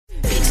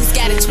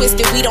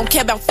twisted. We don't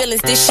care about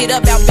feelings. This shit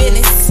about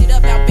business.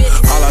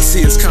 All I see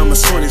is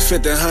commas 20,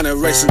 50, 100,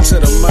 racing to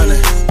the money.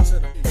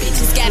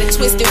 Bitches got it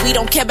twisted. We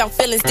don't care about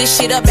feelings. This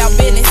shit about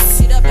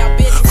business.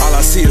 All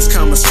I see is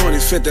commas 20,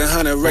 50,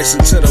 100,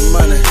 racing to the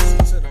money.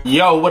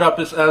 Yo, what up?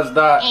 It's S.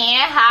 Dot.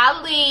 And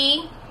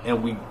Holly.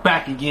 And we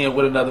back again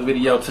with another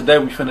video. Today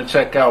we finna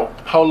check out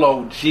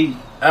Polo G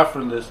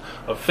Effortless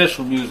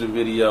official music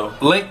video.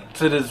 Link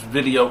to this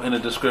video in the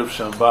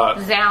description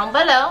box. Down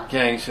below.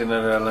 Gang shit,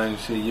 none of that lame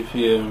shit, you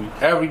feel me?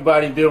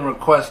 Everybody been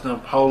requesting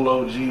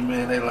Polo G,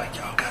 man. They like,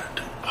 y'all gotta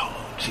do Polo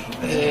G,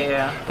 man.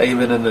 Yeah. They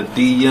been in the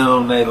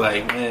DM, they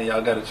like, man,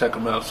 y'all gotta check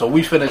them out. So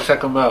we finna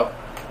check them out.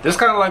 This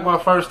kind of like my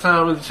first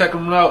time really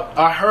checking them out.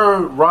 I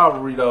heard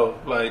Robbery though,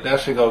 like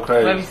that shit go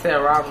crazy. Let me say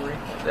Robbery.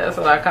 That's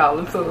what I call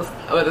it too.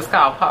 But it's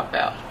called Pop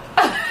Out.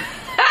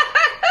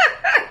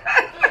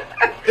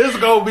 It's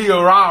gonna be a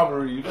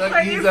robbery.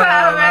 Like you talking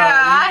about?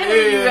 I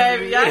hear you,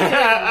 baby.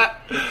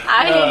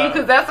 I hear you,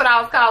 because that's what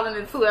I was calling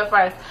it too at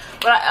first.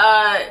 But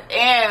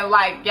and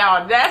like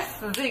y'all, that's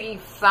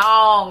Ziggy's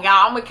song,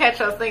 y'all. I'm gonna catch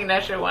her singing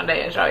that shit one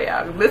day and show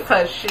y'all. This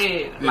her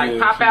shit. Like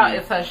Pop Out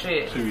is her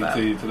shit. She be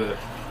to that.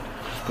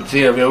 But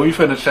yeah, man, we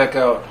finna check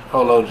out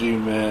Polo G,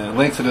 man.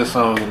 Link to this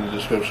song in the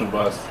description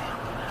box.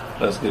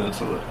 Let's get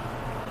into it.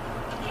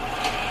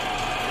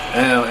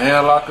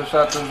 And Locka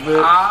shot this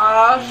bitch.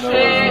 Oh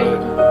shit.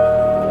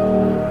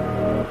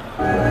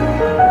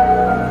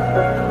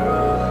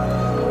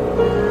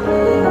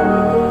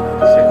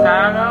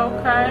 Chicago,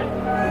 okay.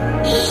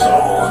 So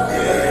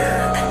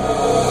yeah.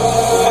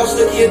 I'm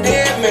stuck here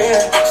dead,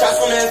 man. Shots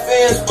from that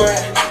fence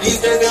brand.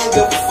 These days they don't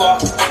give a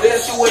fuck. They'll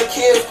shoot where the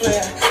kids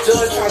playing.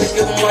 Judge trying to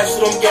give them life,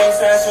 shoot them gang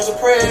signs, show the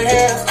prayer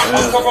hands.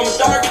 I come from a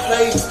dark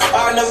place.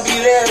 I'll never be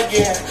there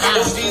again.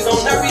 Those G's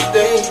on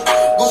everything.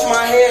 Gucci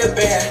my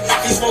headband.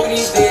 Keep smoking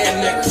these dead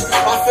niggas.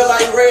 I feel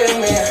like Red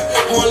Man.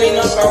 Pulling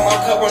up out my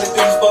cup, running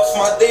 $3 for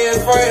my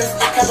dead friends.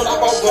 Cancel out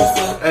my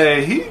guns.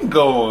 Hey, he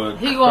going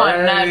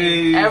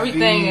nuts.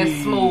 Everything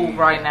is smooth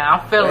right now.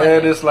 I'm feeling it.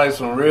 And it's like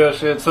some real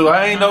shit too.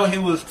 I ain't know he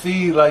was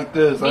T like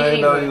this. I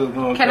ain't know he was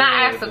going. Can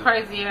I ask a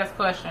crazy ass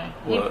question?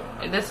 What?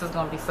 This is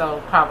gonna be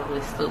so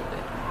probably stupid,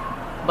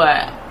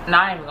 but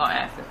not even gonna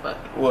ask it. Fuck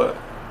it. What?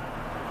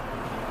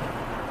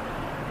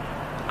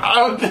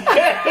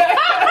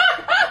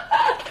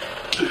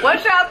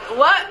 What y'all?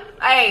 What?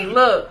 Hey,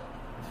 look.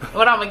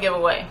 What I'm gonna give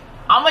away?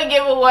 I'm gonna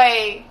give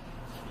away.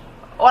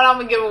 What I'm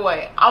gonna give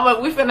away?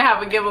 We finna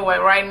have a giveaway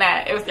right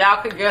now. If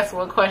y'all could guess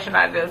what question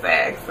I just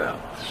asked. So.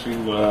 She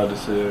wild to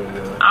say,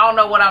 yeah. I don't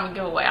know what I'm gonna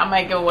give away. I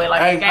might give away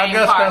like a game I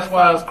guess that's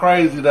why it's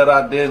crazy that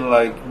I didn't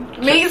like.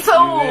 Me too,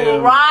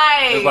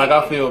 right? It's like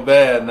I feel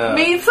bad now.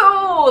 Me too.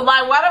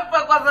 Like, why the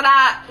fuck wasn't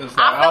I? It's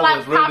like, I feel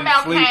like really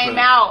Pop Out came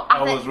out.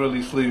 I was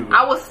really sleeping.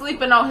 I was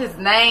sleeping on his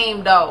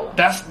name though.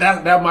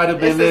 That might have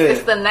been it.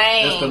 It's the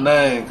name. It's the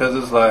name because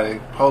it's like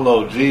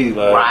Polo G,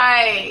 like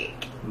right.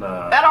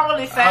 Nah, that don't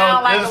really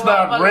sound like. It's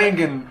not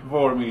ringing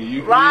for me.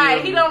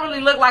 Right, he don't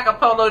really look like a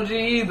Polo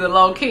G either,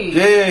 low key.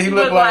 Yeah, he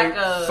look like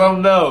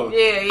something else.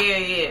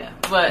 Yeah.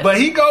 But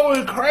he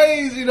going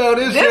crazy though.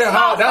 This shit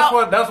hot.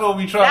 That's what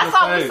we trying to say.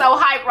 That's why we so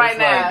hype right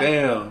now. Like,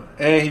 damn,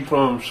 and he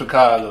from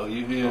Chicago.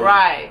 You feel me?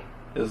 Right.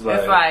 It's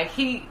like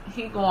he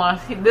going.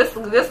 This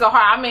go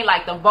hard. I mean,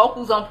 like the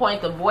vocals on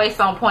point, the voice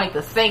on point,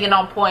 the singing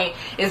on point.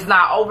 It's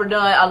not overdone.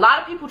 A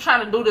lot of people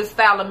trying to do this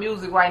style of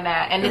music right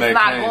now, and it's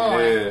not going.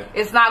 Yeah.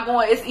 It's not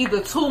going. It's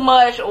either too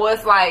much, or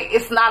it's like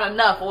it's not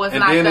enough, or it's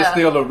not. And then it's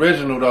still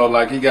original though.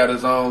 Like he got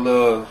his own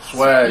little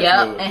swag.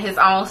 Yep, and his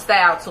own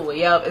style to it.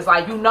 Yep, it's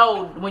like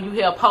when you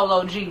hear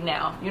Polo G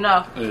now,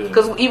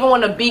 because even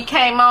when the beat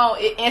came on,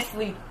 it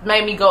instantly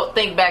made me go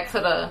think back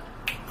to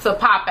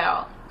Pop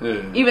Out. Yeah.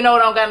 Even though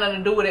it don't got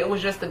nothing to do with it, it was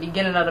just the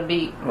beginning of the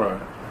beat.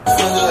 Right.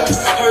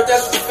 Heard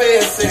that's what the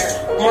fans said.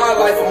 My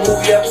life a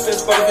movie ever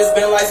since birth. It's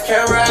been lights,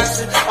 camera,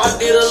 action. I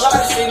did a lot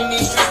of shit in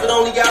these streets, but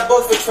only got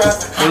booked for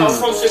traffic. I'm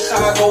from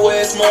Chicago,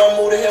 where it's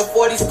normal to hear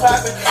 40s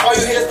clapping. All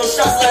you hear is them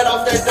shots let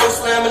off that dough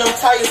slamming, them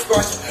tires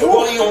scratching.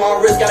 Rolling on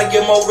my wrist, gotta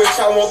get more rich.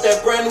 I want that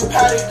brand new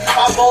paddock.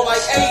 I bowl like,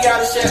 hey,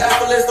 gotta share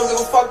effortless. Don't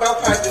give a fuck about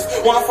practice.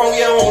 Where I'm from,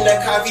 yeah, on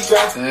that coffee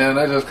drive. Damn,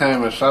 they just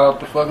came and shot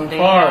up the fucking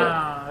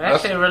fire. That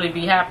shit really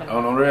be happening.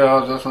 On the real, I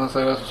was just gonna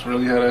say that's just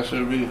really how that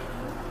should be.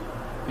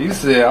 He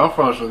said I'm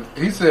from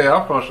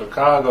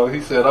Chicago.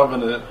 He said I've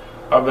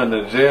been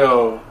to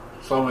jail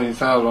so many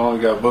times, but I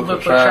only got booked for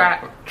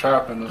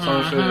trapping or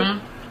some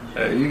shit.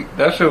 Hey,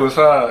 that shit was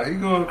hard. He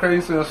going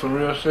crazy saying some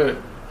real shit.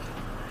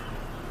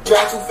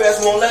 Drive too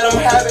fast, won't let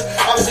them have it.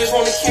 I just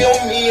want to kill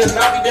me, and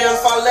I'll be damned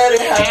if I let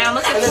it happen. Damn,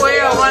 look at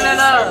 12 running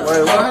up.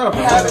 Wait, what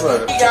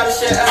happened? He gotta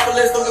share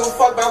effortless, don't give a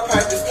fuck about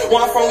practice. Where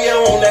I'm from, yeah,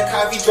 on that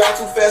coffee.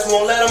 Drive too fast,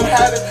 won't let them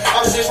have it.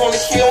 I just want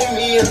to kill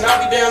me, and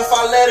I'll be damned if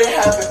I let it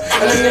happen.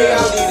 And the day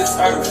I leave this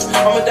earth,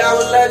 I'ma die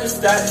with legend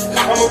status.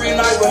 I'ma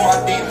reunite with my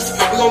demons.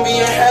 We gon' be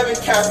in heaven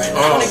capping.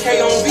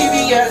 100K on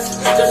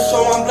BBS, just to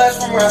show I'm blessed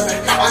from rapping.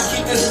 I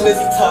keep this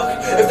glizzy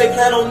tucked. If they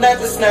plan on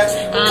necklace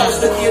snatching, I'm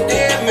stuck here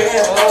dead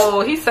man. Oh,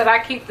 he said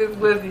I keep this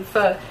glizzy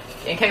tucked.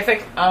 In case they,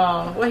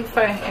 what he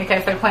say? In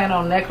case they plan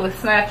on necklace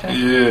snatching.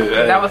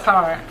 Yeah, that was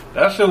hard.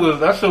 That shit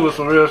was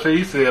some real shit.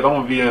 He said,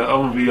 "I'm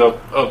gonna be up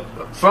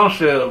some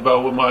shit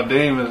about with my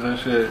demons and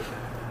shit."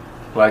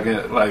 Like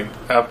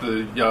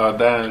after y'all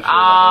dying, shit,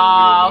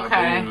 oh,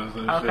 okay. Demons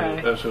and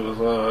shit. That shit was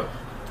hard.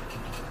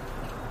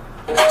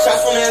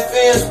 Shots from that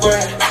fence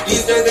brand.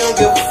 These days they don't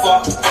give a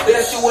fuck.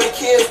 That shit what the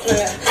kids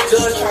playing.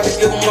 Judge trying to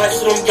give them life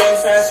to them gang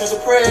signs with the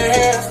prayer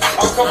hands.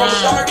 I come from a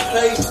dark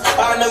place.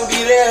 I'll never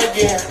be there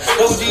again.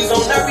 Those G's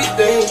on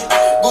everything.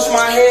 Gucci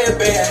my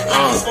headband.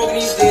 Keep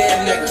smoking these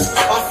dead niggas.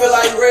 I feel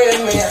like Red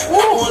Man.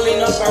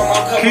 Lean up on my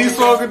cover. Keep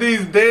smoking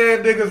these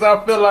dead niggas.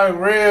 I feel like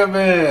Red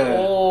Man.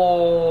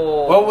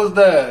 Oh. What was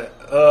that?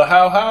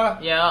 How high?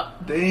 Yeah.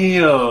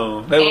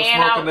 Damn. They were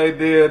smoking they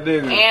dead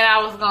niggas. And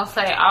I was gonna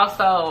say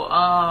also,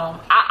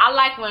 I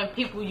like when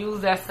people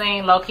use that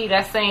scene low key.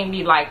 That scene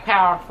be like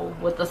powerful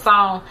with the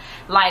song,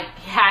 like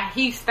how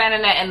he's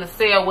standing there in the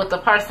cell with the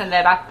person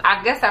that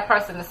I guess that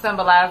person is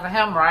symbolizing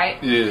him,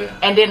 right? Yeah.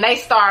 And then they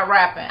start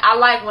rapping. I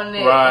like when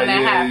that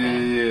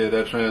happens. Yeah.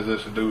 That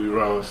transition do be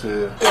wrong as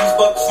hell. These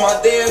bucks my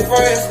dead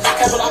friends.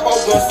 Capital I bought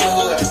guns for the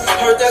hood.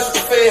 Heard that's what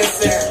the feds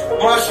said.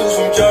 My shoes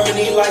from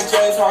Germany, like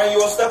James Harden,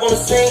 you a step on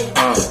the scene.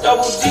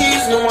 Double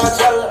D's, no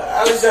Margiela,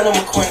 Alexander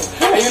McQueen.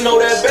 And you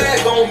know that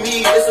bag on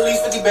me, it's at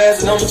least 50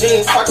 bags in them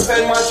jeans. Pockets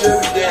fed my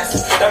jewelry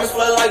dancing. Diamonds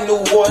flood like New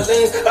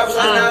Orleans. That was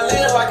like I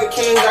live like a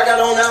king. I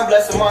got on now, I'm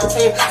blessing my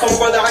team. Tell my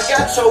brother I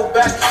got your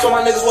back. Show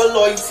my niggas what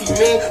loyalty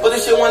mean. But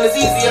this shit wasn't as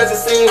easy as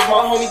it seems.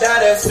 My homie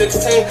died at 16.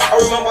 I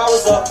remember I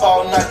was up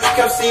all night.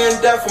 Kept seeing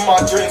death in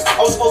my dreams.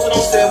 I was supposed to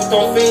don't say it with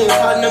them fiends.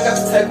 I never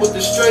got to tech with the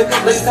string.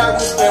 Lazy time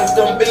was playing with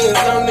them beans.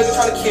 Young nigga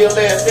trying to kill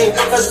everything.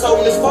 Touch soul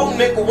in this 4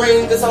 nickel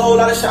ring. There's a whole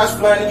lot of shots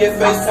flying to get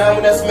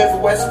FaceTime when that's Smith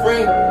for West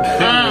Spring.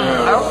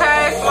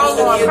 Okay, flow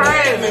going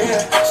crazy.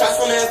 Shots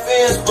from that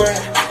fence brand.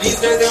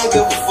 These days they don't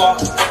give a fuck.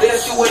 They'll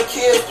shoot what the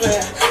kids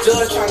playing.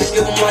 Judge trying to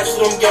give them life to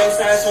them gang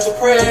signs with the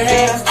prayer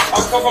hands.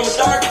 I come from a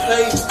dark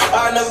place.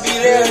 I'll never be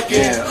there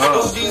again.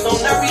 Those G's on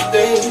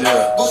everything.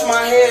 Gucci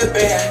my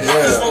headband.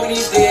 Keep smoking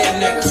these dead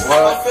niggas.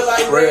 I feel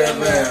like Red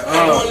Man.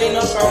 I'm lean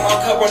up on my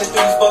cup, running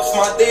through these bucks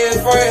for my dead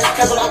friends.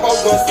 Capital I bought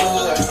guns for the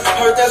hood.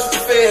 Heard that's what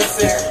the feds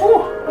said.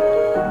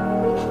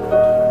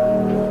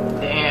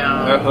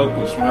 That hook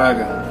was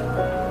smacking.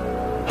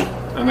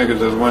 That nigga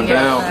just went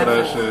down for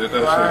that shit.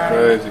 That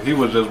shit crazy. He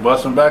was just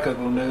busting back at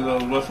them niggas that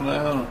was busting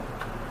at him.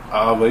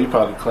 Oh, but he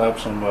probably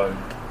clapped somebody.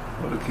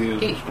 What the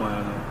kids was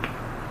playing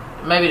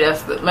him.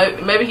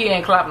 Maybe maybe he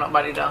ain't clap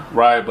nobody though.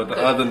 Right, but the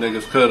other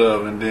niggas could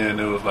have, and then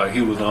it was like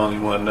he was the only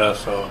one there.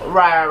 So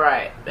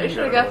right. They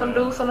should have got them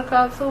dudes on the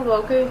car too,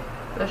 okay?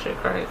 That shit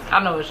crazy.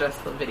 I know it's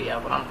just a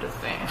video, but I'm just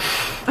saying.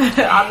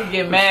 I be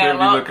getting mad.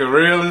 Be looking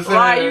real as hell.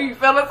 Right, you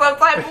feeling some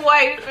type of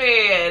way,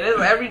 shit.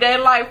 It's everyday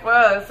life for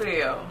us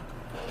here.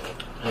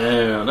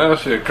 Damn, that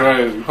shit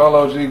crazy.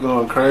 Polo G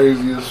going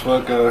crazy as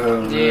fuck out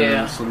here, man.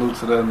 Yeah. Salute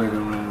to that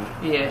nigga, man.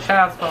 Yeah,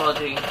 shout out to Polo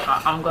G.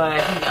 I'm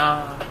glad he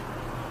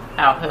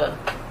out here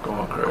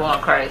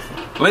going crazy.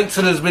 Link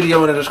to this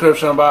video in the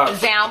description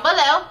box. Down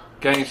below.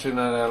 Gang shit,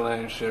 none of that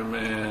lame shit,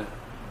 man.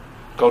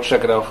 Go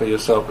check it out for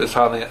yourself. It's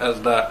Holly and S.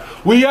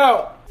 We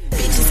out!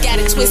 Bitches got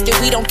it twisted,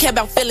 we don't care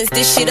about feelings.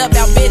 This shit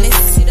about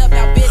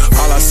business.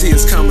 All I see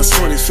is commas,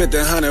 20, 50,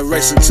 100,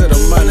 racing to the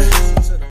money.